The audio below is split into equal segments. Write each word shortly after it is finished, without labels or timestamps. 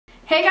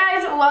Hey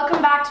guys,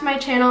 welcome back to my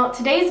channel.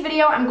 Today's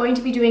video I'm going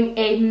to be doing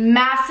a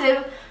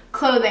massive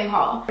clothing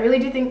haul. I really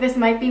do think this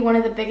might be one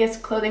of the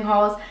biggest clothing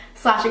hauls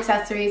slash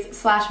accessories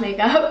slash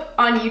makeup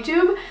on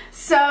YouTube.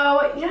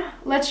 So yeah,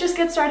 let's just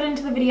get started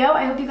into the video.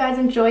 I hope you guys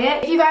enjoy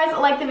it. If you guys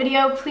like the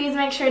video, please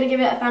make sure to give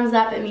it a thumbs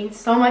up. It means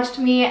so much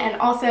to me, and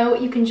also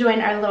you can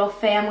join our little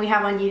fam we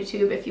have on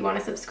YouTube if you want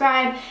to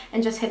subscribe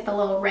and just hit the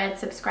little red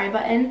subscribe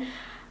button.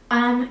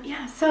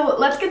 Yeah, so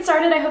let's get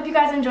started. I hope you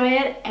guys enjoy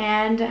it,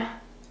 and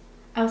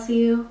I'll see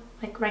you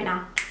like right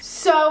now.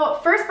 So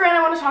first brand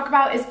I want to talk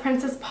about is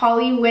Princess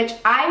Polly, which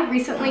I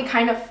recently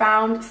kind of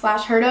found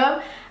slash heard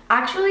of.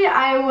 Actually,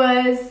 I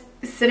was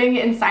sitting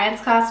in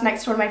science class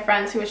next to one of my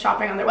friends who was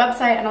shopping on their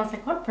website, and I was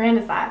like, what brand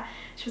is that?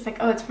 She was like,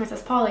 oh, it's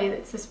Princess Polly.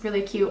 It's this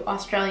really cute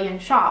Australian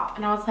shop.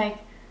 And I was like,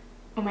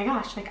 oh my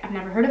gosh, like I've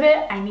never heard of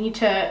it. I need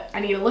to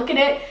look at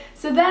it.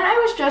 So then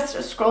I was just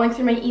scrolling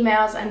through my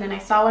emails, and then I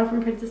saw one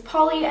from Princess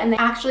Polly, and they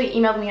actually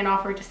emailed me an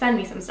offer to send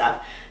me some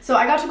stuff. So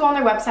I got to go on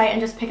their website and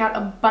just pick out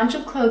a bunch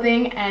of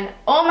clothing, and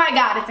oh my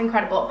god, it's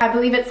incredible. I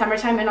believe it's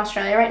summertime in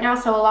Australia right now,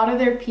 so a lot of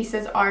their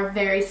pieces are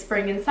very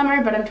spring and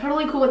summer, but I'm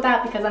totally cool with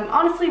that because I'm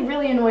honestly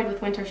really annoyed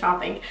with winter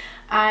shopping.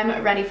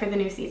 I'm ready for the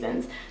new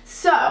seasons.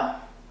 So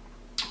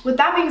with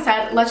that being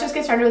said, let's just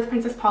get started with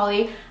Princess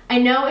Polly. I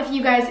know if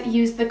you guys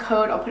use the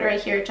code, I'll put it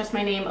right here, just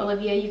my name,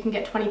 Olivia, you can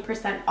get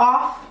 20%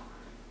 off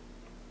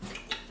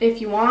if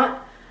you want.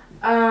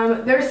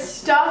 Their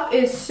stuff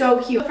is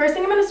so cute. The first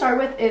thing I'm going to start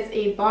with is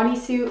a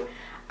bodysuit.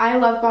 I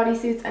love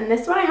bodysuits, and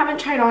this one I haven't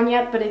tried on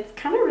yet, but it's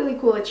kind of really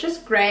cool. It's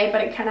just gray,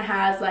 but it kind of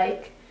has,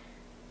 like,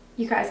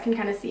 you guys can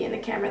kind of see in the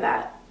camera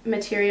that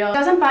material. It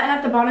doesn't button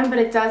at the bottom, but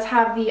it does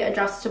have the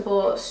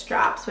adjustable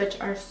straps, which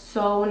are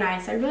so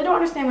nice. I really don't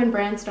understand when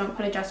brands don't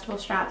put adjustable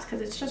straps because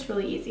it's just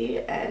really easy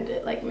and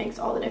it like makes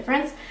all the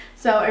difference.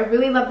 So I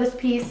really love this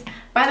piece.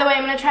 By the way,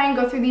 I'm going to try and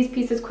go through these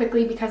pieces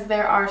quickly because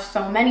there are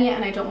so many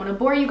and I don't want to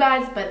bore you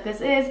guys, but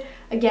this is,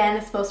 again,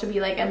 supposed to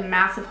be like a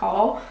massive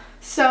haul.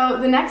 So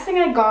the next thing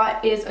I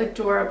got is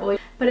adorable,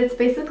 but it's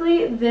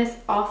basically this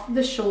off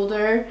the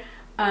shoulder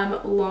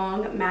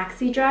long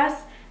maxi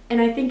dress. And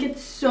I think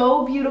it's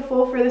so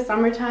beautiful for the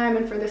summertime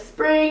and for the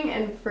spring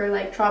and for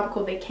like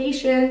tropical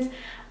vacations.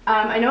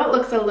 I know it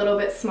looks a little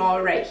bit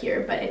small right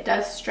here, but it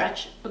does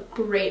stretch a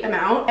great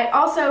amount. I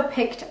also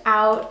picked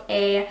out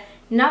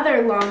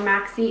another long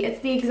maxi. It's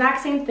the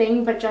exact same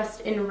thing, but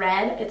just in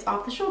red. It's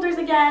off the shoulders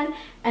again,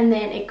 and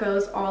then it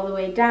goes all the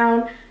way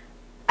down.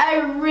 I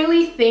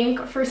really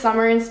think for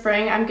summer and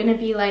spring, I'm gonna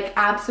be like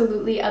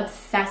absolutely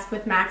obsessed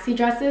with maxi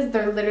dresses.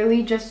 They're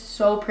literally just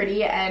so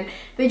pretty, and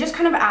they just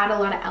kind of add a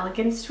lot of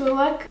elegance to a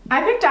look.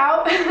 I picked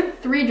out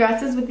 3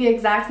 dresses with the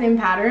exact same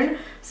pattern,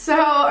 so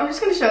I'm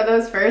just gonna show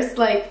those first.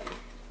 Like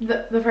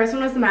the first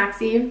one was the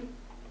maxi,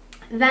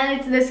 then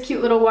it's this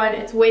cute little one.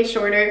 It's way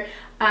shorter,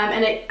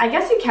 and I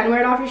guess you can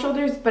wear it off your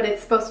shoulders, but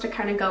it's supposed to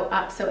kind of go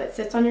up so it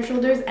sits on your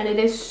shoulders, and it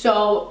is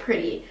so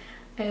pretty.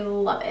 I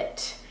love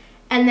it.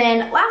 And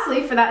then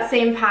lastly, for that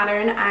same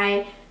pattern,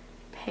 I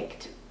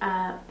picked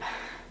up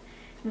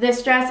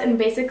this dress, and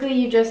basically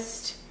you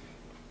just,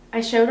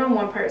 I showed on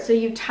one part, so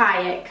you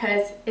tie it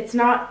because it's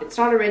not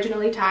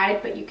originally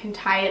tied, but you can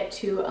tie it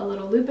to a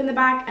little loop in the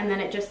back, and then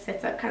it just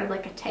sits up kind of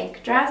like a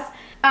tank dress.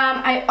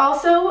 I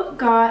also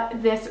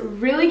got this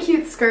really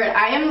cute skirt.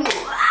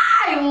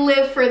 I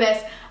live for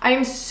this. I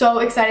am so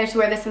excited to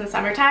wear this in the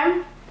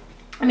summertime.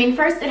 I mean,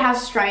 first it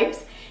has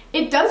stripes.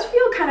 It does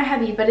feel kind of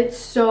heavy, but it's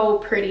so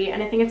pretty,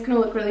 and I think it's going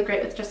to look really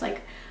great with just like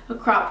a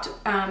cropped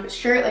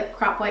shirt, like a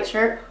cropped white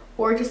shirt,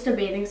 or just a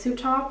bathing suit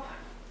top,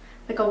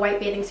 like a white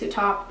bathing suit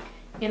top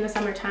in the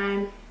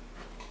summertime.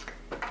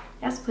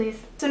 Yes,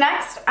 please. So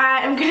next,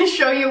 I am going to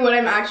show you what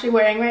I'm actually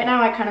wearing right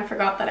now. I kind of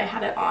forgot that I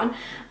had it on.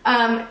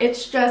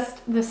 It's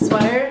just the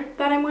sweater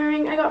that I'm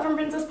wearing I got from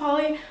Princess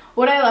Polly.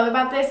 What I love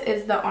about this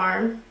is the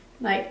arm.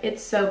 Like,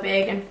 it's so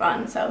big and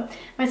fun. So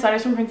my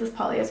sweater's from Princess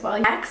Polly as well.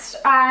 Next,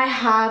 I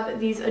have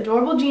these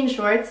adorable jean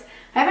shorts.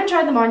 I haven't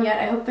tried them on yet.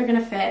 I hope they're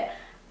gonna fit.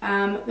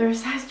 They're a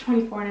size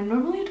 24 and I'm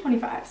normally a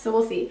 25, so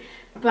we'll see.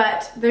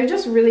 But they're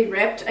just really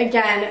ripped.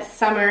 Again,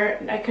 summer.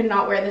 I could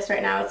not wear this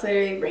right now. It's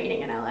literally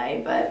raining in LA,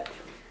 but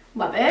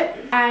love it.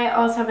 I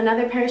also have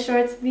another pair of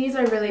shorts. These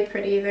are really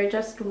pretty. They're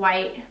just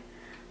white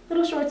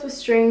little shorts with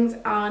strings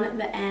on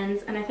the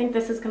ends, and I think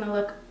this is gonna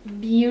look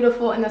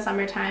beautiful in the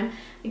summertime,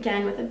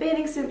 again with a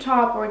bathing suit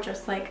top or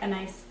just like a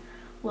nice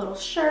little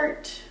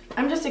shirt.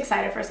 I'm just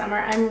excited for summer.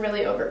 I'm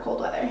really over cold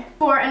weather.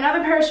 For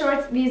another pair of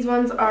shorts, these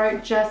ones are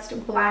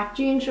just black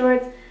jean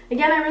shorts.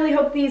 Again, I really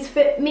hope these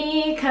fit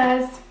me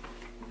because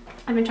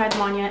I haven't tried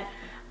them on yet,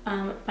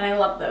 but I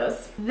love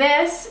those.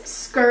 This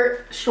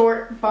skirt,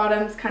 short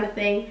bottoms kind of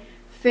thing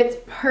fits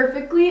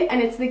perfectly, and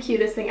it's the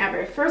cutest thing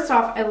ever. First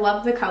off, I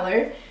love the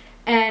color.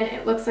 And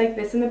it looks like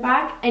this in the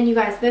back, and you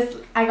guys, this,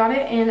 I got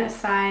it in a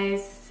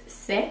size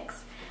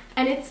 6,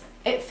 and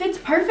it fits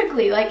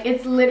perfectly. Like,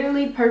 it's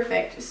literally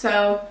perfect.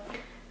 So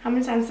how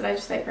many times did I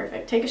just say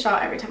perfect? Take a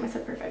shot every time I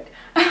said perfect.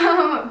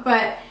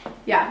 But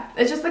yeah,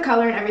 it's just the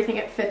color and everything.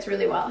 It fits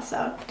really well.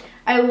 So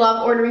I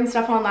love ordering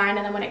stuff online,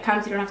 and then when it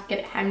comes, you don't have to get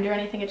it hemmed or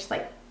anything. It just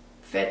like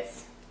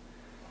fits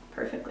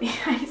perfectly.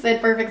 I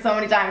said perfect so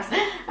many times.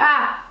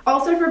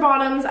 Also for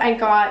bottoms, I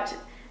got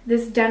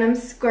this denim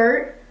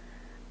skirt.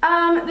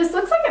 This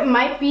looks like it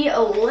might be a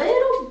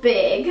little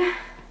big,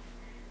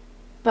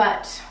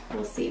 but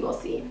we'll see, we'll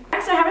see.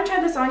 Next, I haven't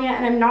tried this on yet,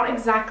 and I'm not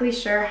exactly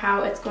sure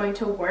how it's going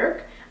to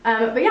work.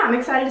 But yeah, I'm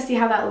excited to see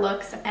how that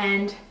looks,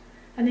 and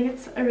I think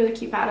it's a really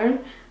cute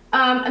pattern.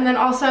 And then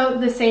also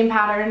the same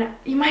pattern.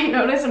 You might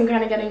notice I'm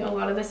kind of getting a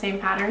lot of the same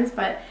patterns,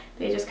 but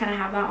they just kind of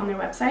have that on their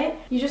website.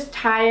 You just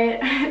tie it.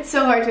 It's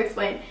so hard to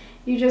explain.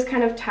 You just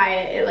kind of tie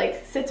it. It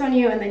like sits on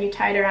you, and then you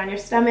tie it around your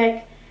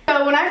stomach.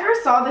 So when I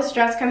first saw this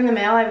dress come in the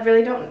mail, I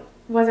really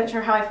wasn't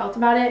sure how I felt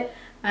about it.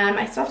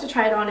 I still have to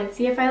try it on and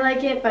see if I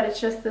like it, but it's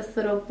just this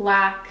little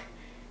black,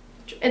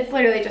 it's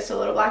literally just a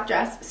little black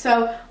dress.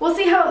 So we'll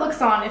see how it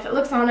looks on. If it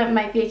looks on, it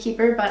might be a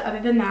keeper, but other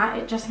than that,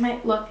 it just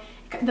might look,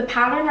 the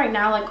pattern right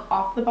now, like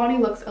off the body,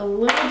 looks a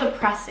little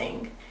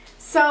depressing.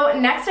 So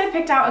next I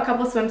picked out a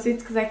couple swimsuits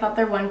because I thought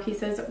their one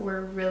pieces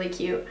were really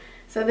cute.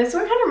 So this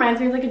one kind of reminds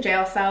me of like a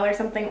jail cell or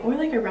something, or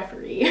like a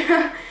referee.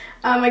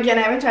 Again,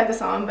 I haven't tried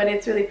this on, but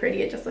it's really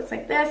pretty. It just looks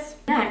like this.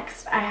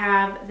 Next, I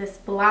have this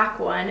black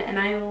one, and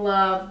I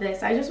love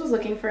this. I just was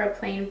looking for a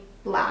plain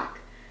black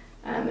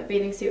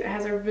bathing suit. It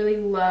has a really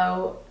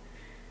low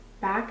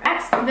back.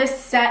 Next, this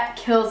set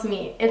kills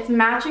me. It's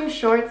matching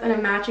shorts and a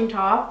matching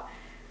top.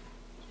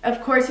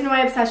 Of course, you know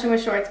my obsession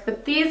with shorts,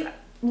 but these,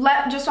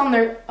 just on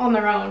their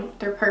own,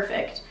 they're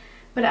perfect.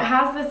 But it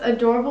has this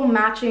adorable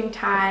matching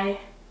tie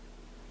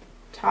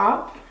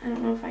top. I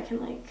don't know if I can,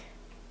 like,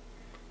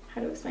 how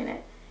to explain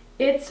it.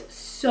 It's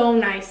so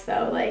nice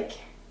though. Like,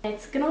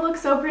 it's gonna look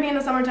so pretty in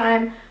the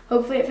summertime.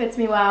 Hopefully it fits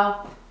me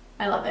well.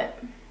 I love it.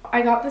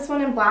 I got this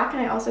one in black,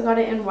 and I also got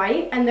it in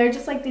white, and they're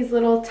just like these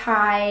little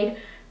tied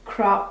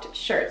cropped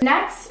shirts.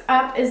 Next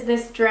up is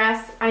this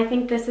dress. I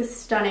think this is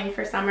stunning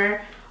for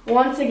summer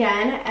once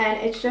again, and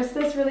it's just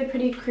this really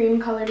pretty cream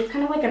colored, it's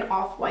kind of like an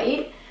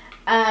off-white,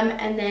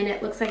 and then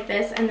it looks like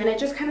this, and then it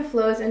just kind of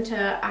flows into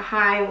a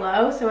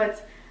high-low, so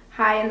it's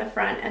high in the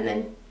front and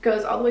then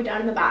goes all the way down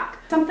in the back.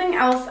 Something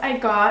else I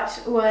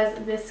got was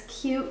this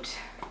cute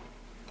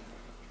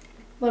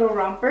little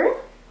romper.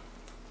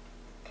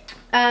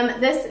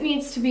 This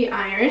needs to be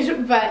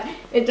ironed, but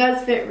it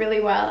does fit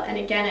really well, and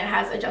again, it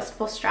has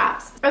adjustable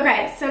straps.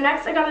 Okay, so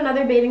next I got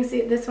another bathing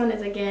suit. This one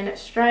is again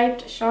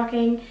striped,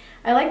 shocking.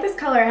 I like this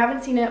color. I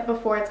haven't seen it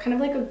before. It's kind of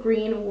like a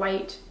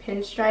green-white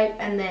pinstripe,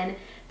 and then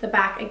the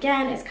back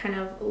again is kind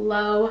of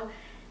low.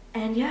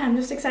 And yeah, I'm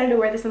just excited to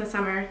wear this in the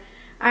summer.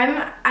 I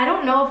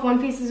don't know if one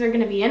pieces are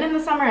going to be in the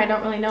summer. I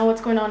don't really know what's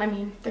going on. I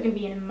mean, they're going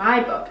to be in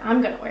my book.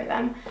 I'm going to wear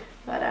them.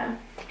 But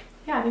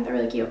yeah, I think they're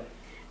really cute.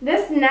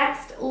 This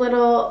next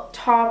little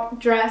top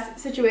dress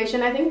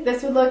situation, I think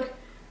this would look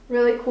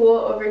really cool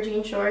over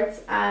jean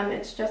shorts.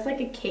 It's just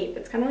like a cape.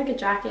 It's kind of like a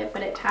jacket,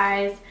 but it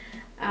ties.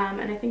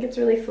 And I think it's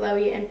really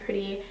flowy and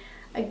pretty.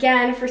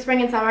 Again, for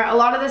spring and summer, a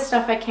lot of this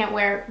stuff I can't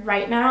wear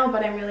right now,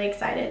 but I'm really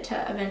excited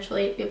to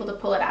eventually be able to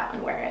pull it out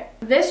and wear it.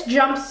 This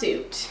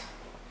jumpsuit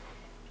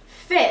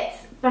fits,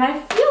 but I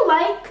feel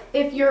like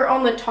if you're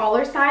on the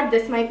taller side,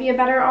 this might be a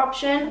better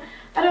option.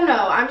 I don't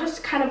know, I'm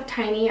just kind of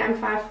tiny. I'm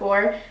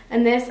 5'4",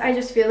 and this I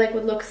just feel like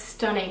would look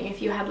stunning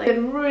if you had like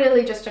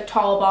really just a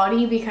tall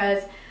body,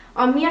 because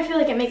on me I feel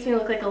like it makes me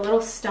look like a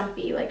little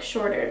stumpy, like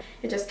shorter.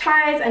 It just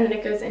ties and then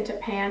it goes into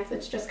pants.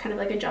 It's just kind of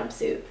like a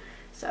jumpsuit,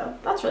 so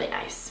that's really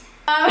nice.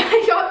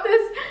 I got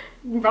this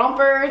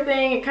romper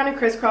thing. It kind of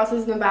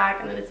crisscrosses in the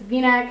back, and then it's a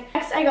v-neck.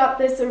 Next I got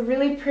this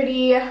really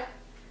pretty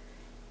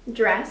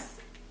dress,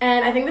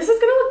 and I think this is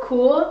gonna look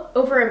cool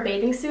over a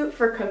bathing suit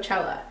for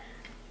Coachella.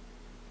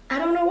 I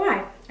don't know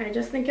why, I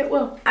just think it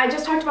will. I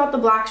just talked about the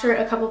black shirt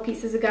a couple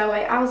pieces ago.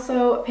 I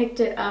also picked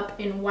it up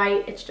in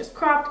white. It's just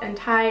cropped and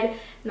tied, and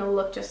it'll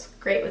look just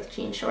great with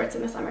jean shorts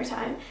in the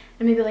summertime.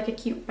 And maybe like a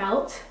cute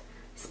belt.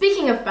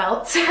 Speaking of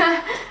belts,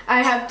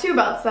 I have two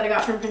belts that I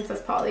got from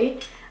Princess Polly.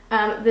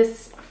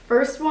 This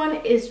first one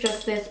is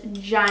just this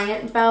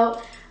giant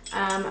belt.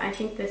 I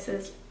think this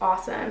is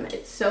awesome.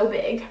 It's so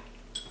big.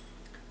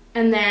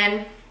 And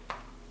then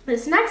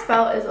this next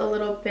belt is a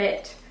little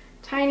bit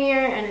tinier,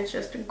 and it's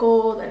just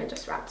gold, and it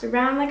just wraps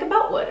around like a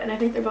belt would, and I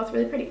think they're both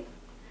really pretty.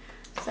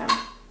 So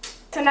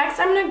next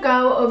I'm gonna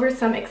go over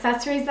some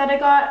accessories that I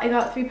got. I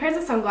got 3 pairs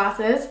of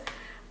sunglasses.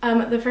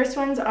 The first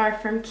ones are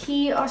from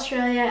Key,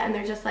 Australia, and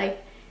they're just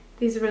like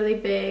these really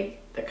big,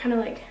 they're kind of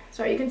like,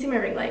 sorry, you can see my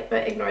ring light,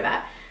 but ignore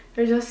that.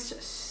 They're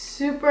just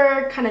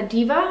super kind of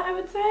diva, I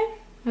would say.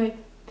 Like,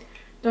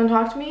 don't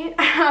talk to me.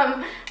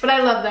 But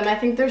I love them. I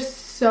think they're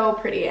so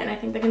pretty, and I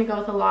think they're gonna go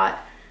with a lot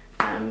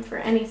for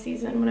any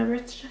season, whenever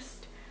it's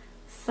just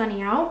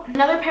sunny out.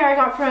 Another pair I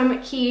got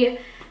from Key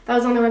that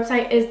was on their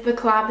website is the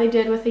collab they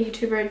did with the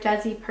YouTuber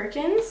Desi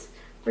Perkins,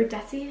 or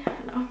Desi, I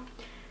don't know.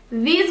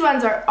 These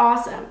ones are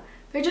awesome.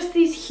 They're just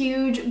these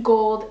huge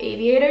gold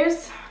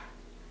aviators,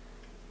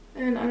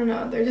 and I don't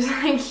know, they're just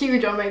like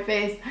huge on my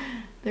face.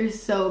 They're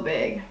so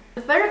big.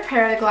 The third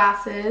pair of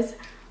glasses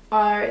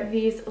are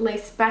these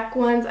lace spec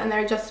ones, and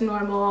they're just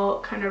normal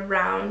kind of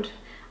round.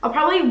 I'll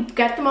probably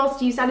get the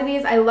most use out of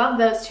these. I love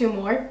those two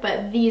more,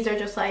 but these are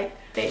just like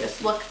they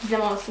just look the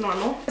most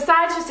normal.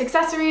 Besides just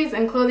accessories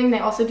and clothing, they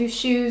also do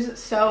shoes.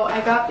 So I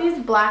got these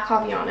black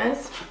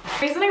Havaianas.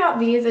 The reason I got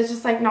these is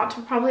just like not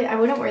to probably, I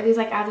wouldn't wear these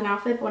like as an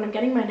outfit, but when I'm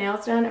getting my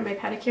nails done and my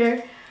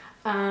pedicure,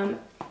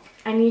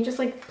 I need just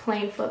like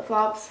plain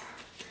flip-flops.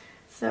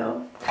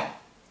 So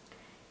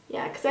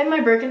yeah, because I have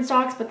my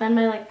Birkenstocks, but then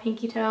my like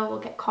pinky toe will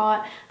get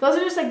caught. Those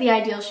are just like the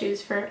ideal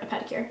shoes for a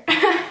pedicure.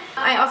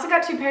 I also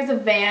got 2 pairs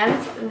of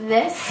Vans.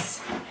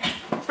 This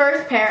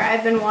first pair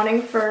I've been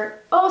wanting for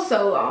oh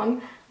so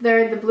long.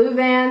 They're the blue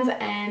Vans,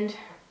 and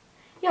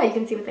yeah, you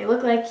can see what they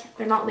look like.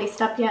 They're not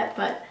laced up yet,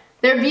 but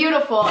they're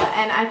beautiful,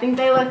 and I think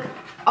they look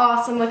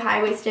awesome with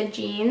high-waisted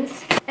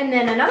jeans. And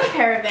then another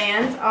pair of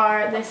Vans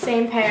are the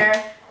same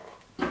pair,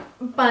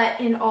 but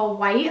in all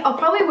white. I'll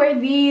probably wear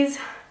these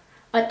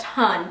a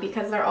ton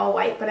because they're all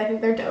white, but I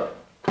think they're dope.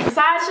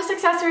 Besides just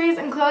accessories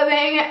and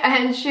clothing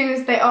and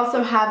shoes, they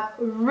also have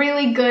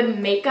really good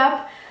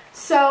makeup.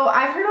 So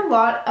I've heard a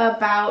lot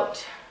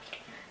about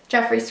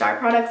Jeffree Star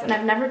products, and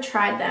I've never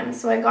tried them.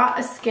 So I got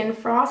a Skin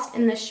Frost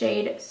in the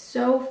shade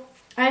So.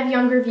 I have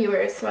younger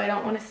viewers, so I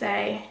don't want to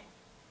say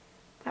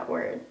that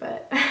word,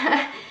 but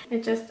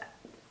it just,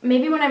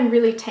 maybe when I'm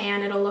really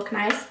tan it'll look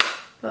nice,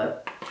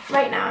 but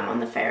right now I'm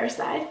on the fairer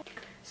side.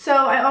 So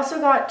I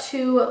also got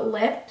 2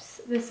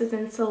 lips. This is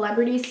in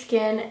Celebrity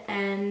Skin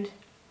and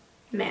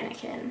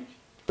Mannequin.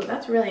 Ooh,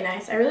 that's really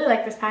nice. I really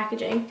like this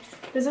packaging.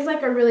 This is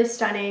like a really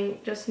stunning,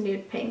 just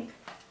nude pink.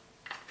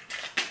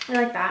 I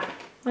like that.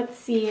 Let's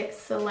see,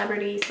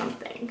 Celebrity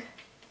something.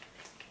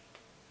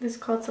 This is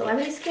called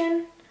Celebrity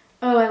Skin.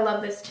 Oh, I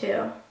love this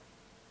too.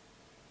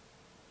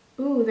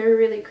 Ooh, they're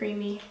really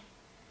creamy.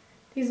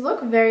 These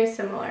look very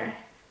similar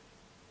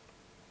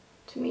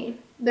to me.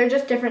 They're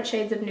just different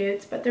shades of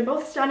nudes, but they're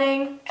both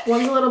stunning.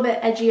 One's a little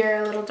bit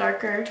edgier, a little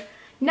darker.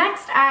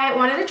 Next, I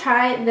wanted to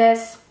try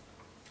this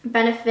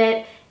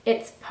Benefit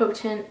It's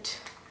Potent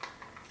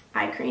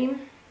eye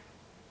cream.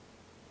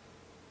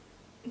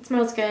 It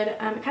smells good. It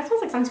kind of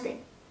smells like sunscreen,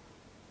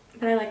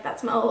 but I like that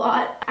smell a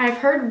lot. I've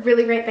heard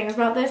really great things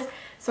about this,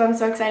 so I'm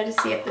so excited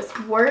to see if this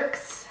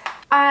works.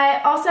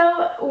 I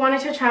also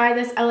wanted to try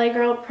this LA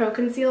Girl Pro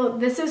Conceal.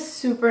 This is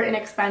super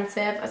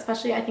inexpensive,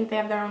 especially I think they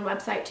have their own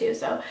website too.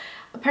 So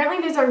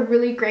apparently these are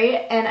really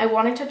great, and I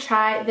wanted to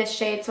try this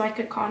shade so I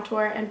could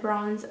contour and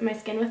bronze my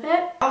skin with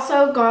it.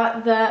 Also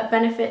got the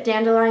Benefit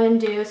Dandelion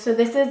Dew. So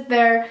this is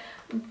their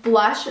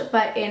blush,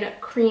 but in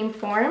cream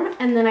form.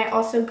 And then I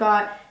also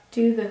got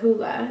Do the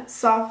Hoola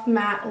Soft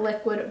Matte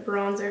Liquid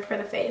Bronzer for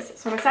the face.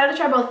 So I'm excited to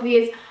try both of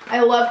these.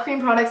 I love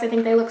cream products. I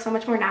think they look so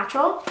much more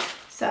natural.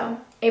 So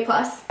A+.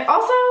 I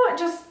also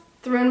just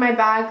threw in my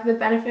bag the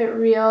Benefit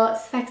Real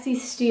Sexy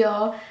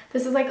Steel.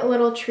 This is like a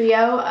little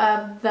trio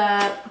of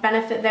the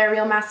Benefit Their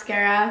Real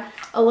Mascara,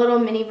 a little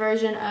mini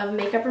version of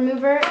makeup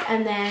remover,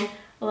 and then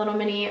a little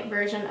mini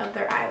version of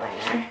their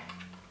eyeliner.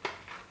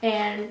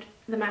 And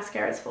the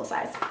mascara is full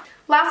size.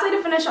 Lastly,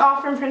 to finish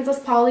off from Princess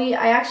Polly,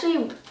 I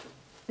actually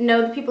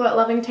know the people at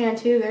Loving Tan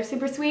too. They're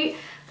super sweet,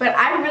 but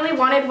I really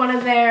wanted one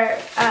of their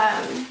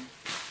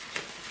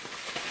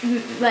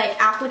like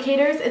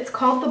applicators. It's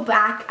called the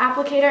back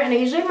applicator, and I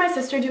usually have my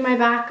sister do my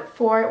back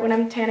for when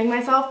I'm tanning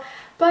myself,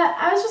 but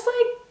I was just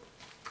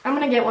like, I'm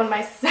gonna get one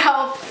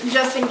myself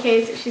just in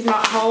case she's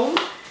not home.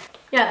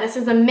 Yeah, this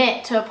is a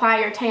mitt to apply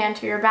your tan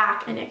to your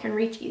back, and it can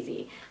reach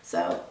easy,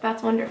 so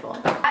that's wonderful.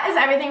 That is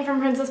everything from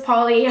Princess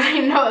Polly. I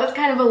know it was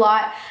kind of a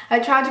lot. I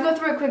tried to go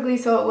through it quickly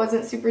so it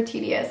wasn't super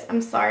tedious.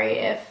 I'm sorry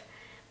if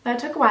that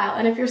took a while,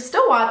 and if you're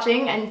still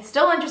watching and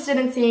still interested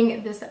in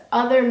seeing this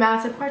other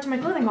massive part to my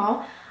clothing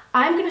haul,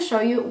 I'm going to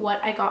show you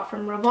what I got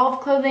from Revolve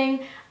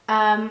Clothing.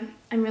 I'm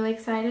really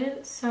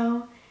excited,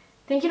 so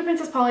thank you to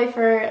Princess Polly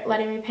for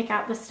letting me pick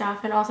out this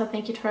stuff, and also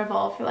thank you to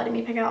Revolve for letting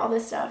me pick out all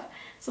this stuff.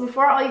 So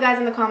before all you guys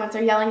in the comments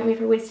are yelling at me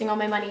for wasting all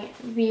my money,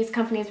 these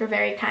companies were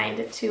very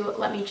kind to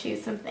let me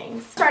choose some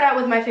things. Start out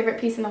with my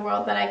favorite piece in the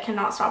world that I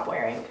cannot stop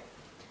wearing.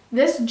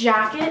 This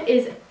jacket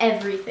is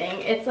everything.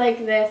 It's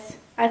like this.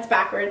 That's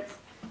backwards.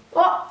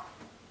 Oh!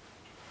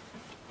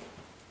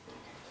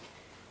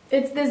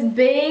 It's this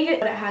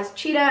big, but it has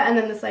cheetah and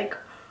then this like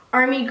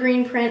army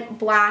green print,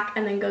 black,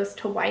 and then goes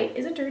to white.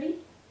 Is it dirty?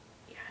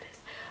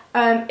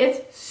 Yeah, it is.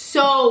 It's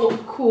so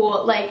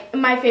cool, like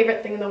my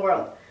favorite thing in the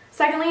world.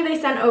 Secondly, they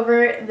sent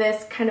over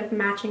this kind of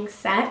matching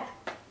set.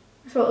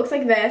 So it looks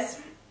like this,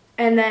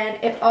 and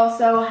then it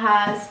also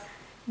has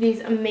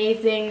these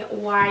amazing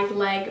wide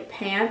leg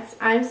pants.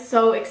 I'm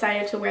so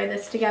excited to wear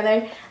this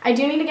together. I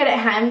do need to get it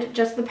hemmed,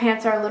 just the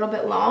pants are a little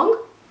bit long,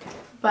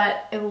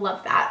 but I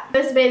love that.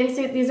 This bathing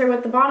suit, these are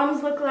what the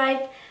bottoms look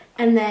like,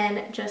 and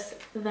then just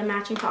the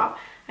matching top.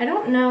 I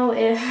don't know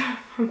if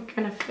I'm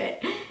gonna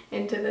fit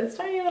into this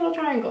tiny little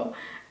triangle.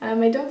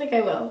 I don't think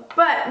I will,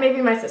 but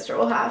maybe my sister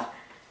will have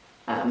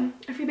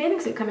a free bathing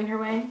suit coming her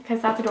way,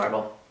 because that's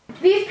adorable.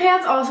 These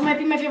pants also might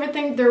be my favorite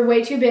thing. They're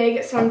way too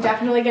big, so I'm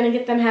definitely gonna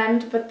get them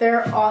hemmed, but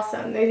they're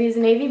awesome. They're these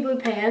navy blue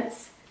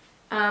pants.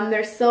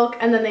 They're silk,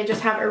 and then they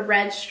just have a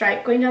red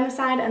stripe going down the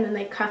side, and then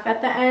they cuff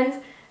at the ends.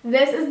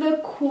 This is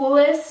the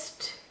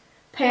coolest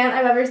pant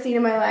I've ever seen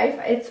in my life.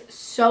 It's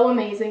so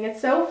amazing.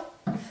 It's so,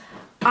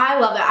 I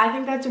love it. I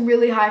think that's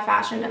really high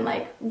fashion and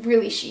like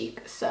really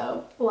chic,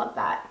 so love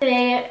that.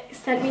 They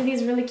sent me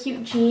these really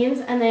cute jeans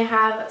and they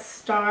have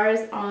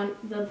stars on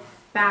the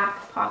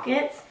back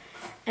pockets.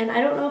 And I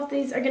don't know if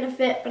these are gonna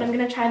fit, but I'm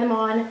gonna try them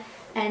on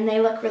and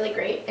they look really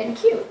great and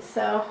cute.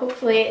 So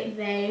hopefully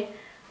they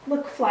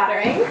look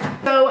flattering.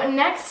 So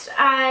next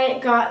I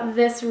got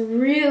this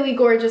really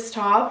gorgeous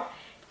top.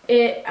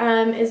 It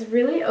is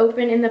really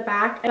open in the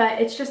back, but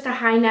it's just a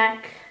high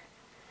neck,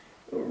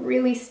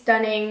 really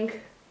stunning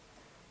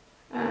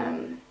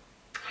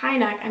high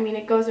neck. I mean,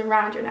 it goes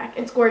around your neck.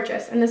 It's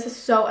gorgeous, and this is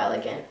so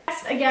elegant.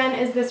 Next, again,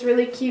 is this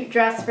really cute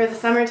dress for the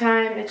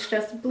summertime. It's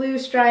just blue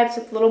stripes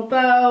with a little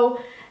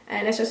bow,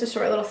 and it's just a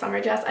short little summer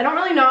dress. I don't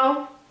really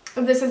know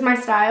if this is my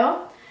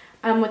style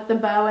with the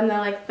bow and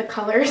the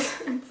colors.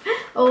 It's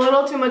a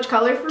little too much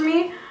color for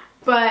me,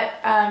 but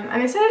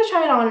I'm excited to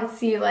try it on and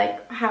see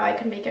like how I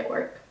can make it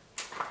work.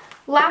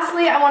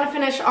 Lastly, I want to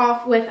finish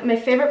off with my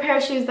favorite pair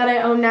of shoes that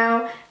I own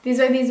now. These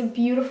are these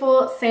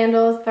beautiful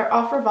sandals. They're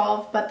off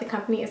Revolve, but the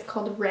company is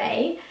called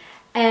Ray,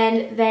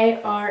 and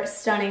they are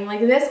stunning. Like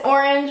this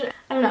orange,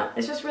 I don't know,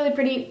 it's just really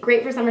pretty,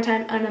 great for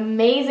summertime, an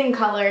amazing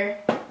color.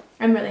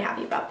 I'm really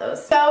happy about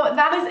those. So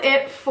that is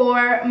it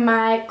for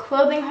my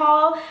clothing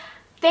haul.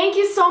 Thank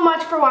you so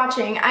much for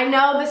watching. I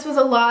know this was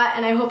a lot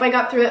and I hope I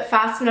got through it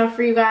fast enough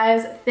for you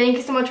guys. Thank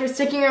you so much for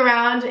sticking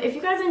around. If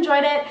you guys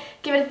enjoyed it,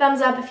 give it a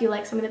thumbs up if you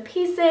like some of the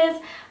pieces.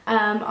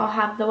 I'll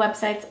have the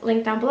websites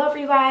linked down below for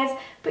you guys.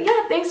 But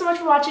yeah, thanks so much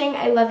for watching.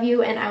 I love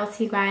you and I will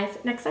see you guys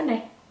next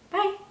Sunday.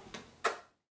 Bye.